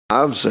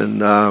lives, and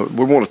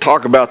we want to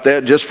talk about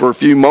that just for a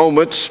few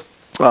moments.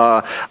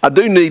 I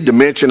do need to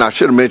mention, I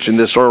should have mentioned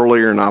this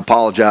earlier, and I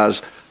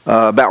apologize,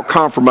 about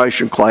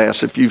confirmation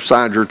class. If you've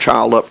signed your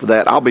child up for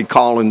that, I'll be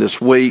calling this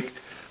week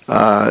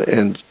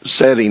and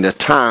setting a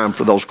time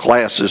for those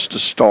classes to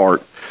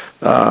start.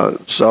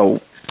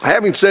 So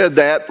having said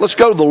that, let's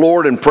go to the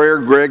Lord in prayer.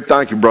 Greg,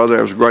 thank you, brother.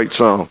 That was a great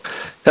song.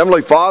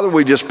 Heavenly Father,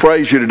 we just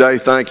praise you today.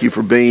 Thank you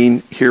for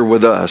being here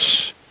with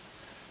us.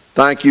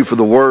 Thank you for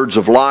the words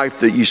of life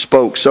that you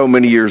spoke so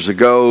many years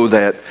ago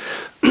that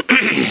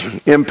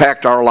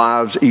impact our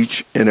lives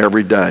each and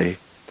every day.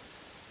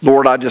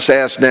 Lord, I just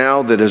ask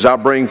now that as I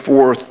bring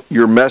forth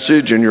your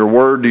message and your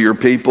word to your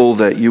people,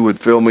 that you would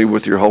fill me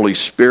with your Holy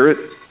Spirit,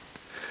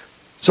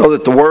 so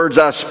that the words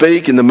I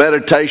speak and the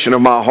meditation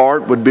of my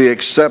heart would be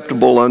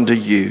acceptable unto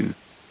you,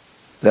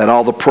 that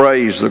all the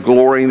praise, the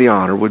glory, and the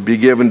honor would be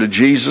given to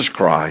Jesus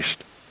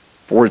Christ.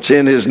 For it's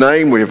in his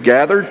name we have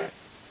gathered,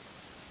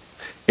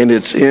 and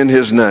it's in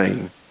his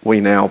name we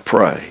now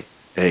pray.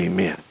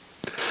 Amen.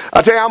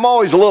 I tell you, I'm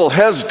always a little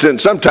hesitant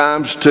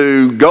sometimes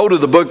to go to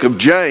the book of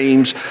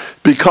James,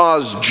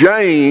 because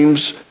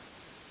James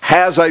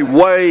has a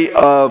way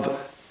of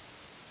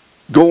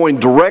going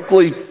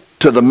directly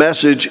to the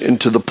message and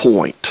to the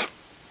point.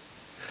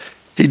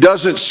 He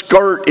doesn't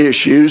skirt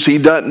issues. He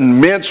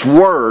doesn't mince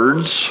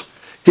words.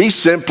 He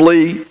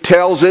simply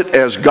tells it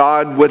as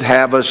God would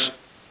have us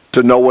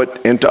to know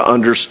it and to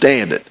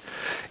understand it.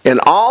 And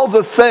all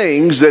the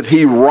things that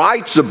he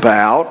writes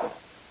about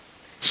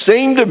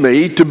seem to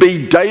me to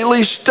be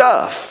daily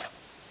stuff.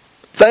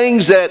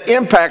 Things that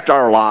impact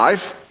our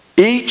life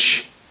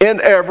each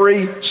and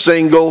every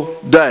single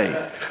day.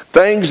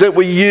 Things that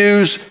we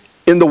use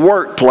in the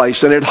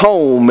workplace and at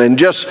home and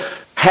just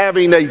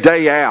having a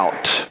day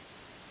out.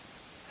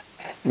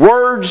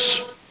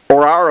 Words,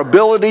 or our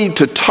ability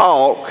to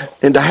talk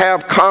and to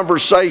have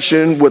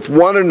conversation with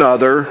one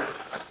another,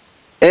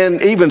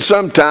 and even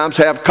sometimes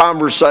have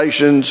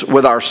conversations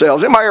with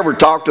ourselves. Anybody ever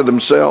talk to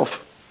themselves?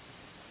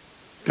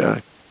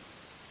 Okay.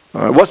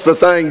 All right. What's the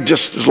thing?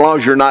 Just as long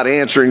as you're not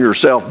answering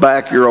yourself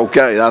back, you're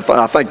okay.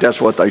 I think that's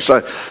what they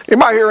say.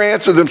 Anybody here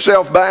answer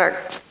themselves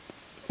back?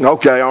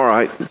 Okay, all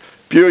right. A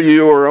few of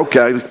you are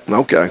okay.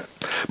 Okay.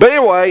 But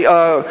anyway,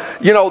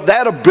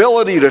 that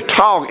ability to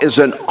talk is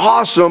an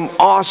awesome,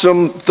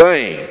 awesome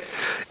thing.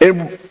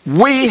 And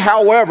we,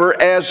 however,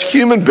 as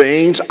human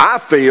beings, I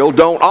feel,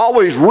 don't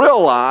always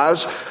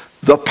realize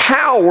the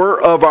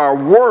power of our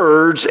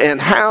words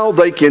and how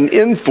they can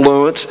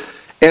influence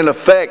and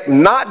affect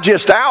not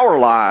just our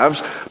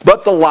lives,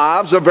 but the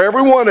lives of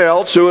everyone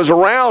else who is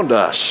around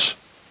us.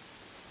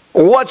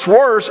 What's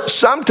worse,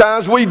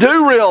 sometimes we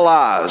do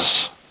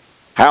realize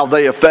how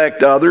they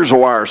affect others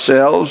or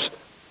ourselves,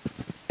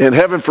 and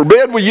heaven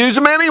forbid we use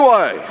them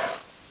anyway.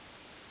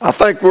 I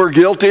think we're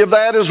guilty of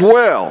that as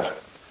well.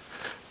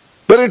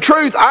 But in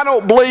truth, I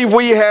don't believe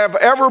we have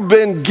ever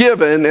been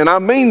given, and I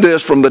mean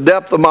this from the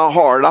depth of my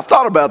heart, I've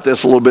thought about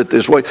this a little bit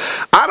this week,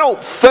 I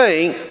don't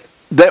think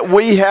that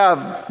we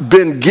have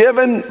been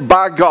given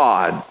by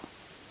God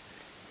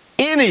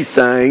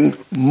anything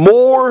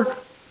more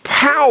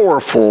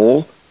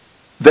powerful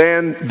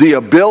than the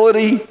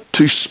ability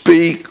to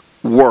speak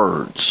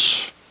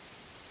words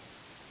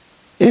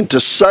and to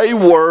say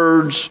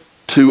words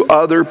to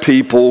other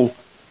people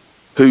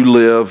who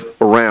live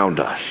around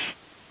us.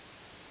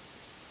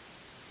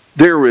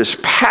 There is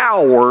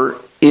power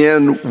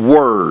in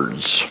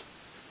words.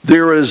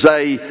 There is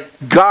a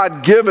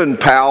God-given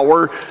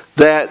power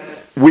that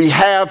we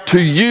have to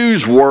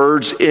use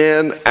words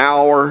in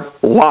our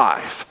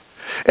life.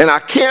 And I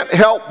can't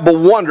help but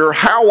wonder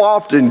how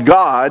often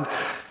God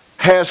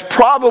has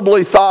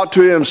probably thought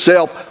to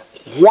himself,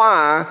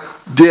 why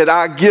did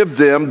I give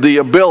them the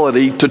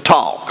ability to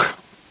talk?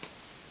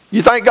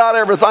 You think God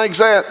ever thinks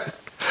that?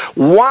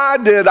 Why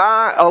did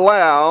I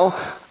allow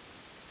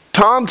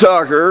Tom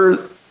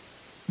Tucker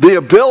the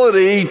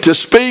ability to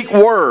speak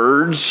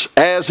words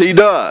as he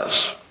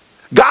does?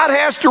 God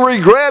has to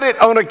regret it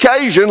on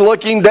occasion,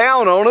 looking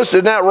down on us,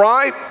 isn't that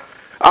right?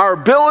 Our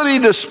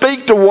ability to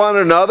speak to one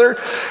another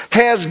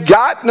has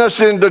gotten us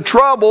into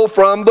trouble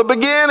from the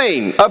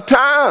beginning of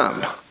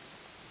time.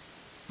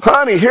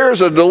 Honey,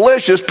 here's a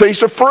delicious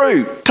piece of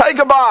fruit. Take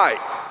a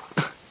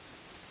bite.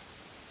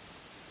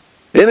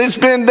 And it's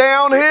been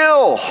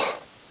downhill.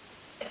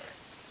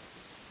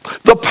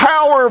 The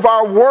power of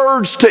our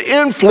words to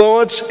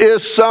influence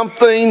is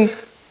something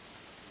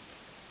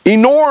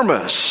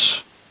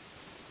enormous.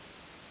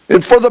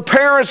 And for the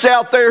parents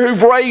out there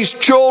who've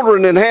raised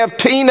children and have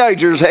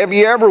teenagers, have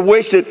you ever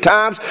wished at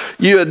times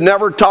you had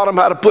never taught them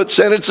how to put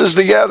sentences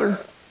together?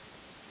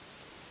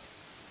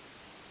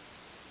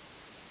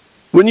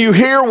 When you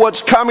hear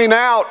what's coming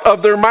out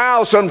of their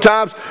mouths,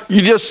 sometimes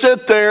you just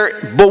sit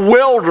there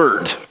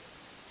bewildered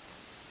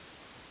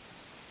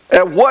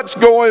at what's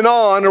going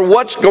on or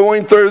what's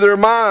going through their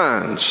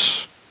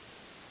minds.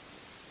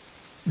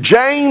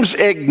 James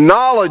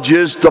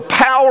acknowledges the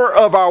power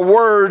of our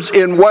words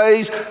in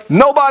ways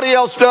nobody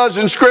else does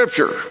in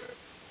Scripture.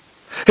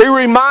 He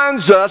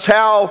reminds us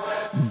how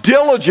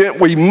diligent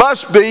we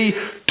must be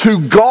to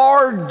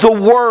guard the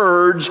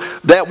words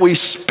that we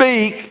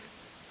speak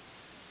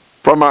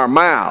from our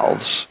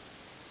mouths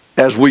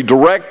as we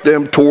direct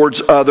them towards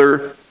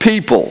other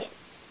people.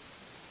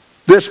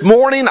 This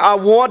morning, I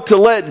want to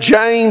let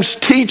James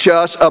teach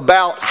us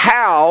about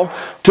how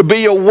to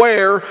be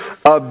aware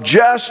of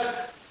just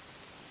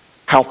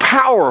how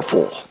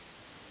powerful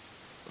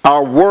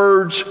our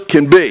words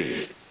can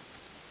be.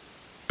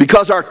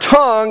 Because our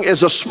tongue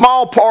is a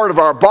small part of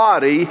our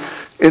body,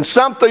 and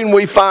something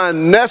we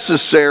find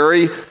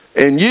necessary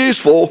and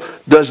useful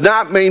does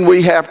not mean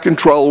we have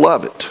control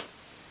of it.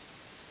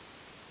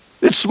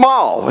 It's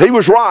small. He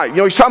was right. You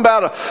know, he's talking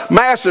about a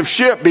massive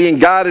ship being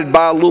guided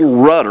by a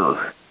little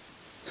rudder.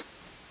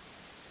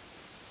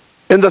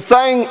 And the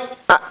thing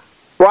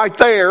right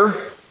there,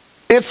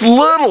 it's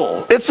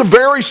little. It's a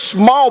very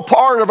small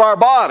part of our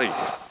body.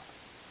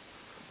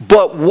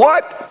 But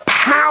what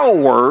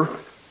power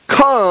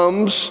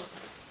comes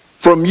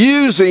from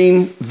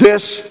using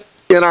this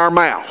in our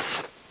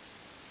mouth?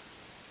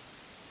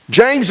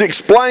 James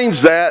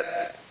explains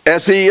that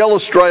as he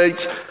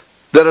illustrates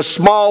that a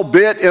small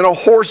bit in a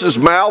horse's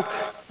mouth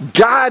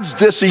guides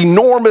this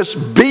enormous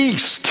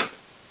beast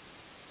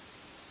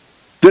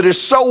that is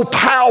so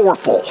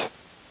powerful.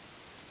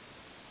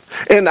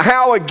 And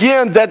how,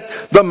 again,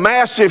 that the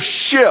massive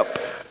ship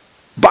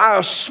by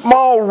a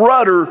small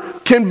rudder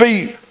can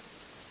be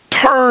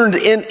turned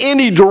in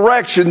any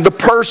direction the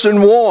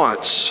person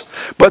wants.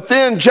 But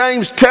then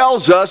James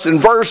tells us in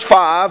verse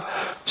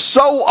 5,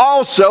 so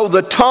also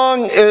the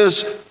tongue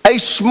is a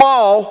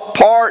small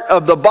part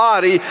of the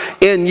body,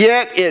 and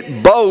yet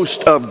it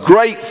boasts of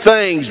great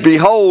things.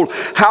 Behold,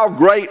 how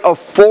great a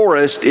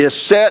forest is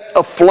set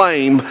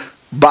aflame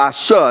by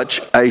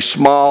such a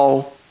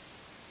small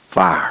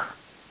fire.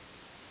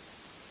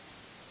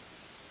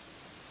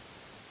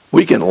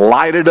 We can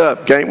light it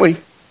up, can't we?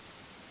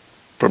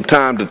 From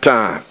time to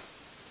time.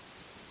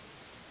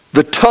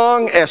 The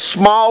tongue, as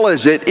small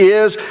as it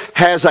is,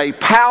 has a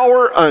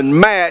power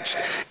unmatched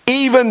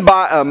even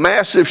by a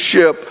massive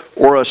ship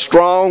or a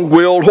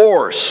strong-willed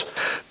horse.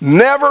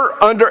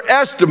 Never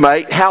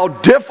underestimate how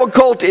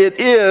difficult it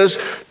is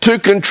to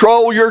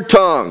control your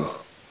tongue,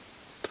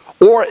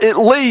 or at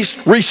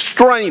least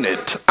restrain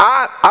it.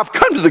 I've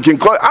come to the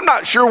conclusion, I'm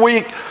not sure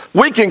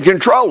we can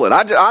control it.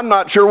 I'm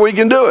not sure we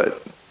can do it.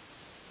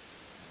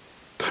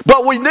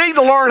 But we need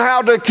to learn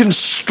how to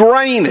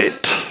constrain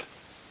it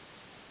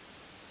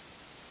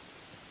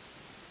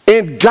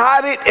and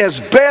guide it as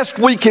best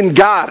we can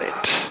guide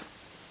it.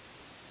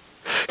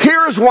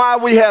 Here's why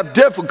we have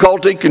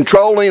difficulty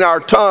controlling our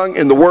tongue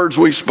and the words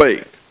we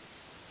speak.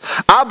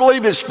 I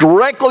believe it's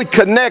directly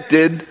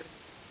connected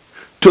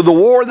to the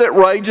war that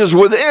rages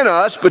within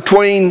us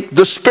between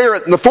the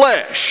spirit and the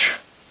flesh.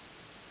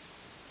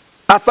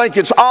 I think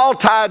it's all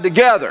tied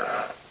together.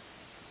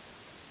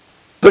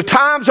 The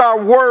times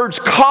our words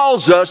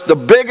cause us the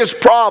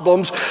biggest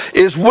problems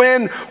is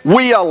when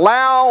we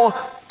allow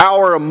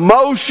our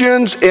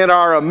emotions and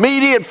our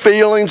immediate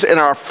feelings and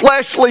our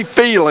fleshly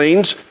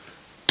feelings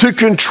to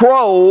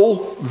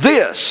control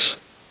this.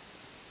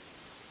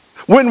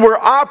 When we're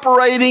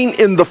operating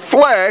in the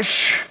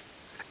flesh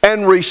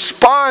and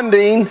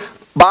responding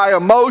by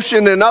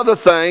emotion and other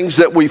things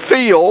that we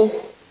feel,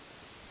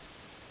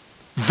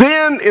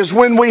 then is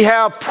when we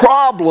have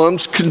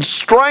problems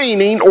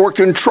constraining or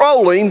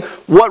controlling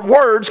what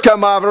words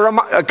come out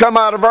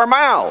of our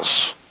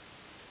mouths.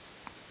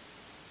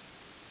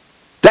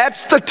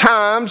 That's the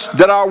times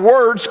that our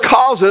words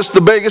cause us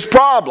the biggest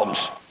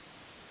problems.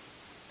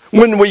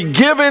 When we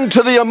give in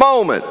to the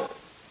moment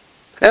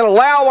and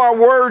allow our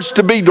words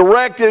to be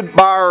directed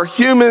by our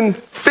human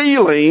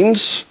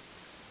feelings,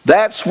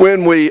 that's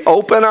when we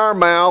open our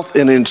mouth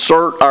and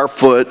insert our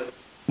foot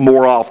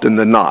more often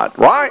than not,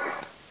 right?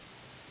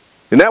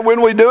 Isn't that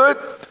when we do it?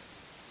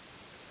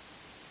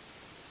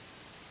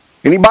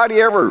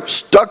 Anybody ever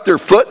stuck their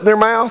foot in their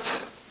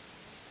mouth?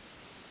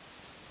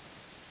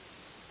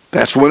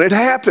 That's when it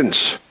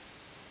happens.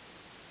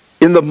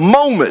 In the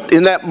moment,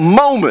 in that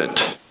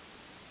moment.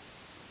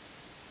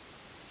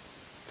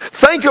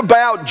 Think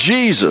about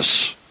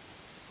Jesus,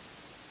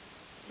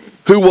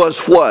 who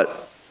was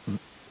what?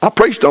 I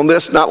preached on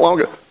this not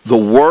long ago. The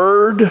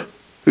Word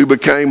who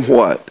became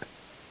what?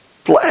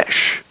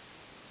 Flesh.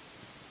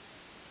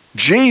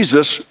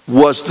 Jesus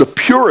was the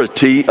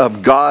purity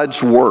of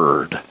God's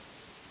Word.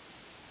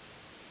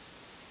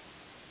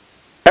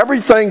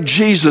 Everything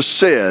Jesus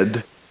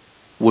said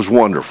was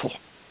wonderful.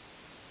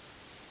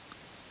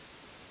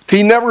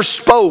 He never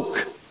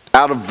spoke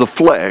out of the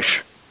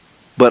flesh,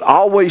 but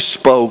always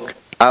spoke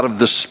out of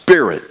the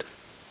Spirit.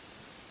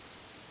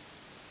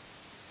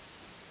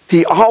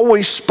 He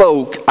always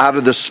spoke out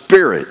of the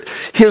Spirit.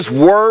 His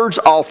words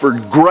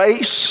offered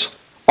grace,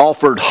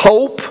 offered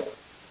hope,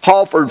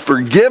 offered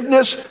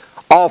forgiveness,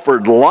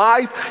 offered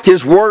life.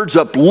 His words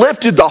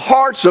uplifted the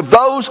hearts of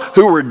those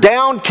who were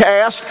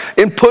downcast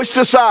and pushed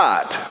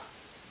aside.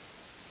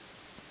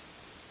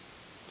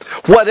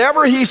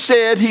 Whatever he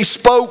said, he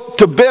spoke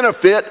to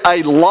benefit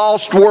a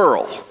lost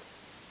world.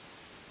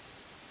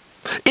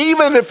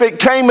 Even if it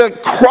came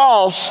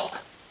across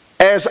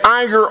as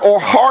anger or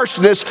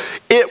harshness.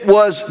 It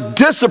was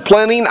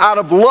disciplining out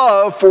of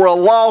love for a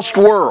lost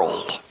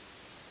world.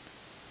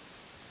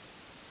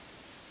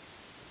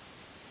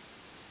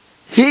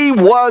 He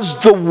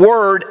was the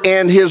Word,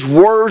 and His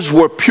words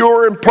were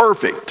pure and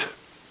perfect.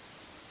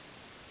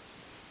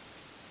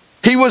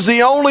 He was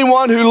the only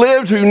one who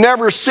lived who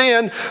never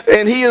sinned,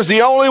 and He is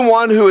the only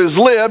one who has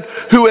lived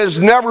who has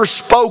never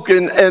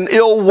spoken an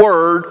ill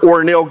word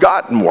or an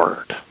ill-gotten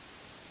word.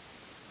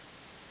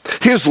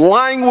 His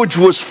language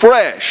was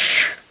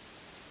fresh.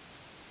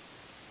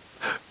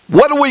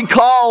 What do we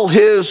call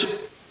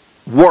His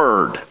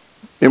word?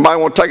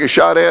 Anybody want to take a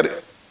shot at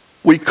it?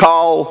 We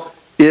call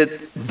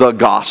it the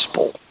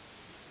gospel.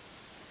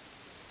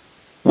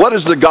 What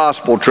does the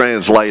gospel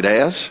translate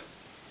as?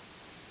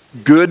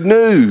 Good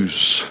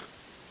news.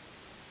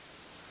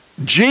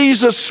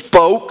 Jesus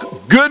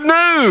spoke good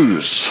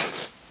news.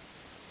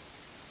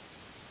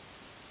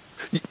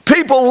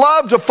 People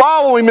love to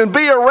follow Him and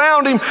be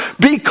around Him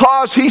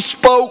because He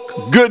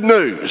spoke good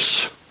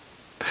news.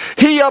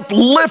 He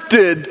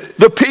uplifted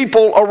the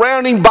people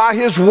around Him by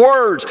His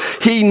words.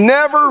 He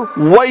never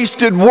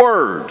wasted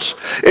words.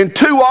 And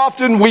too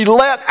often we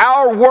let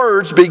our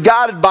words be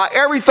guided by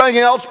everything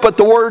else but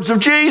the words of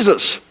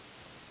Jesus.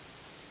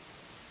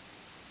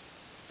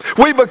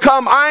 We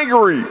become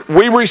angry.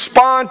 We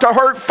respond to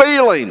hurt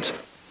feelings.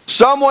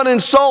 Someone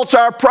insults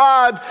our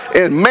pride,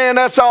 and man,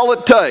 that's all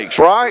it takes,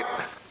 right?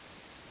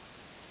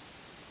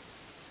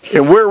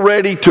 And we're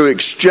ready to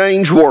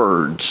exchange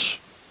words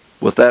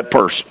with that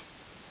person.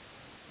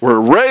 We're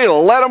ready to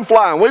let them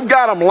fly. And we've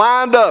got them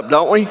lined up,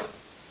 don't we?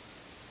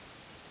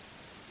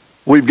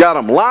 We've got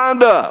them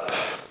lined up.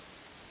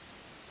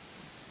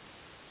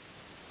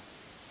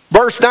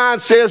 Verse 9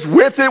 says,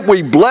 with it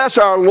we bless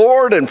our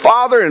Lord and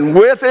Father, and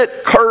with it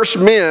curse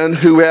men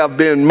who have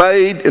been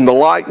made in the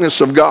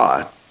likeness of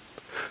God.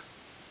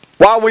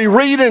 While we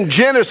read in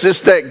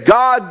Genesis that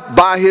God,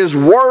 by His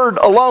word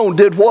alone,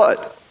 did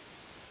what?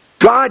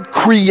 God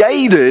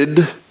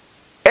created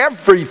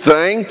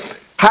everything.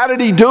 How did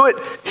He do it?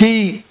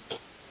 He,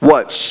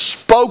 what?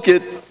 Spoke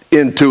it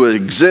into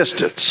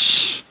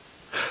existence.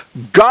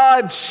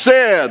 God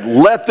said,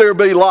 let there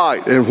be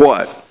light. And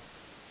what?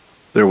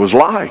 There was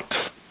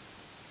light.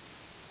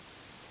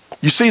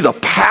 You see the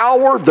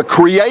power, the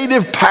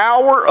creative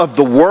power of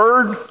the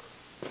Word?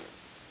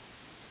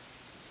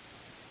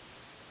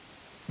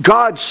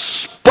 God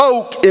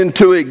spoke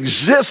into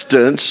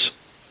existence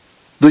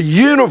the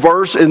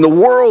universe and the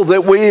world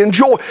that we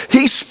enjoy.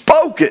 He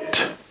spoke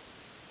it.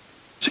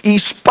 He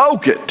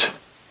spoke it.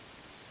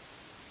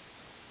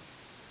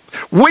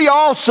 We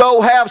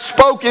also have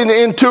spoken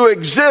into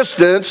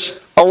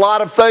existence a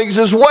lot of things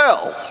as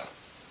well.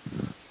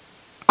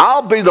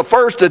 I'll be the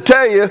first to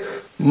tell you,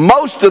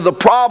 most of the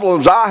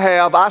problems I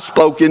have, I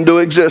spoke into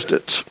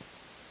existence.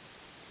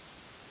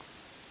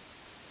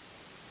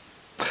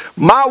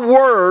 My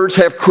words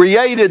have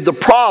created the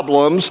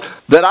problems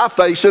that I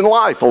face in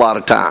life a lot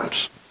of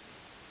times.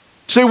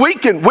 See, we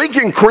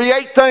can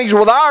create things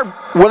with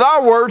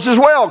our words as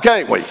well,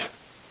 can't we?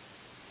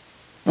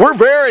 We're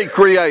very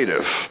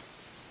creative.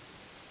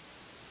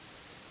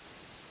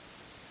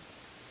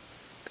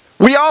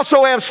 We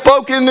also have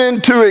spoken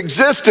into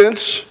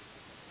existence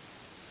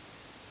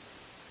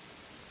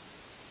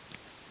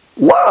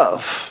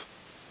love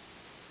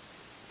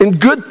and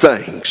good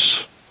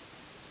things.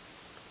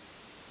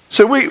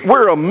 So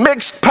we're a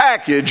mixed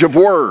package of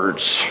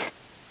words.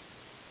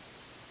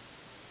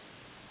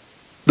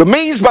 The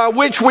means by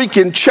which we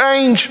can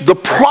change the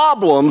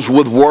problems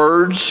with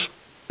words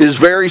is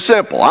very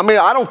simple. I mean,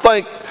 I don't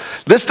think,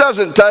 this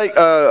doesn't take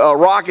a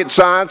rocket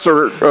science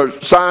or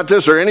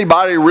scientist or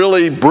anybody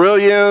really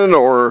brilliant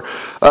or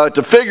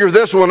to figure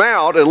this one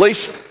out, at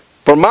least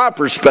from my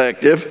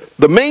perspective.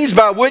 The means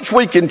by which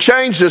we can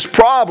change this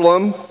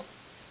problem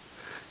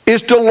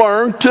is to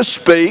learn to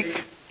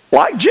speak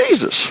like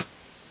Jesus.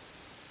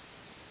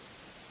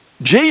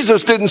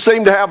 Jesus didn't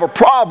seem to have a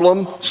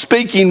problem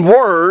speaking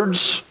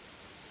words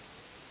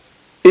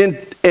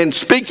and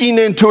speaking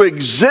into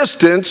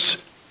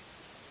existence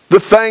the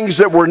things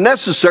that were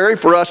necessary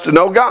for us to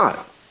know God.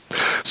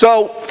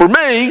 So for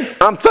me,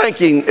 I'm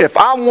thinking, if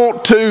I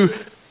want to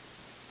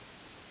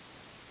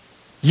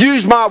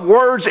use my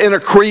words in a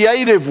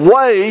creative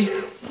way,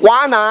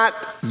 why not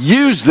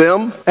use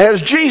them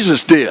as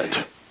Jesus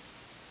did?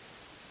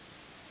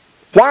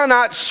 Why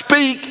not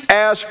speak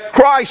as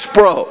Christ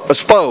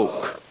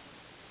spoke?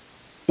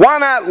 Why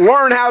not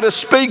learn how to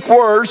speak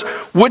words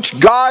which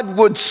God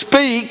would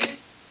speak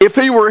if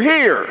He were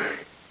here?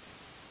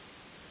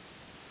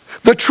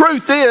 The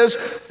truth is,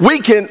 we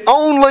can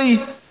only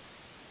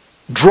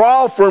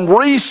draw from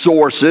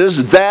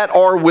resources that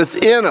are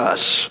within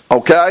us,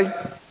 okay?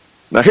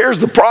 Now here's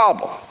the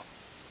problem.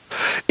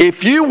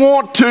 If you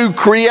want to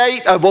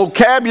create a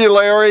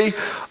vocabulary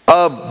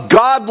of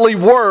godly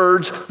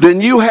words, then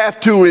you have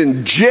to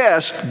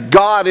ingest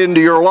God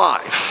into your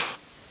life.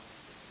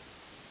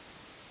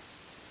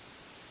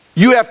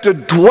 You have to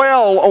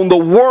dwell on the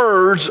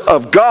words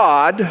of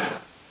God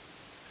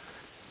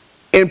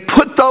and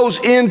put those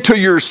into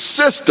your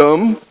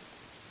system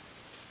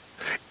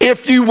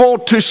if you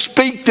want to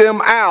speak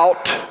them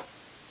out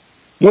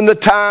when the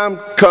time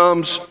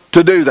comes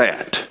to do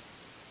that.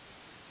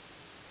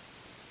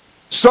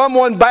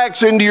 Someone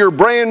backs into your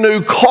brand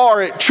new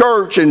car at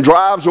church and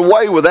drives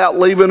away without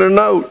leaving a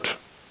note.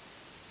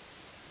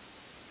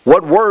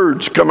 What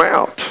words come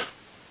out?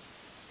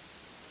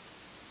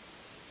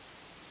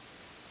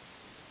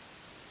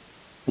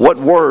 What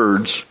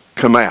words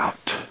come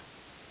out?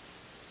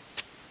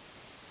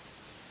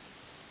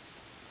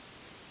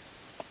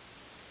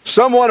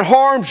 Someone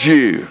harms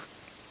you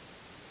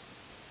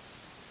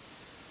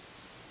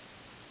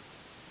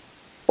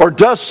or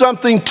does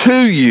something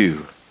to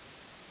you.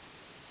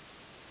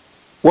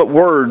 What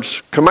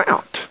words come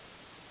out?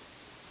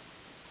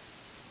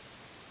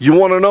 You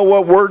want to know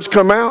what words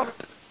come out?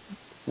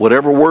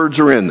 Whatever words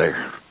are in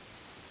there.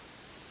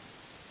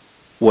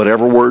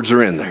 Whatever words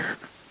are in there.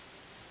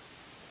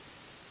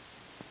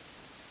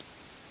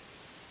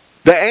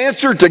 The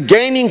answer to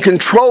gaining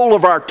control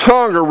of our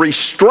tongue or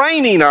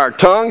restraining our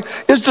tongue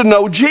is to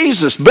know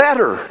Jesus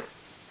better,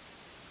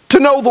 to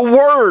know the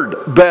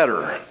Word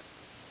better,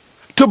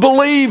 to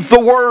believe the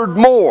Word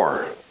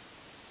more,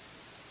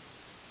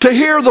 to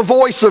hear the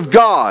voice of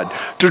God,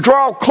 to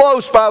draw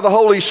close by the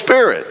Holy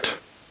Spirit,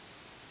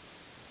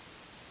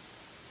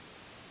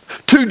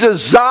 to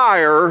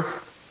desire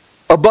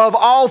above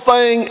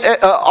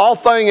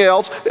anything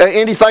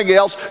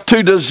else,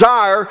 to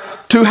desire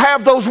to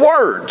have those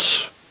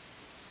words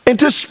and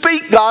to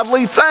speak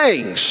godly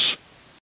things.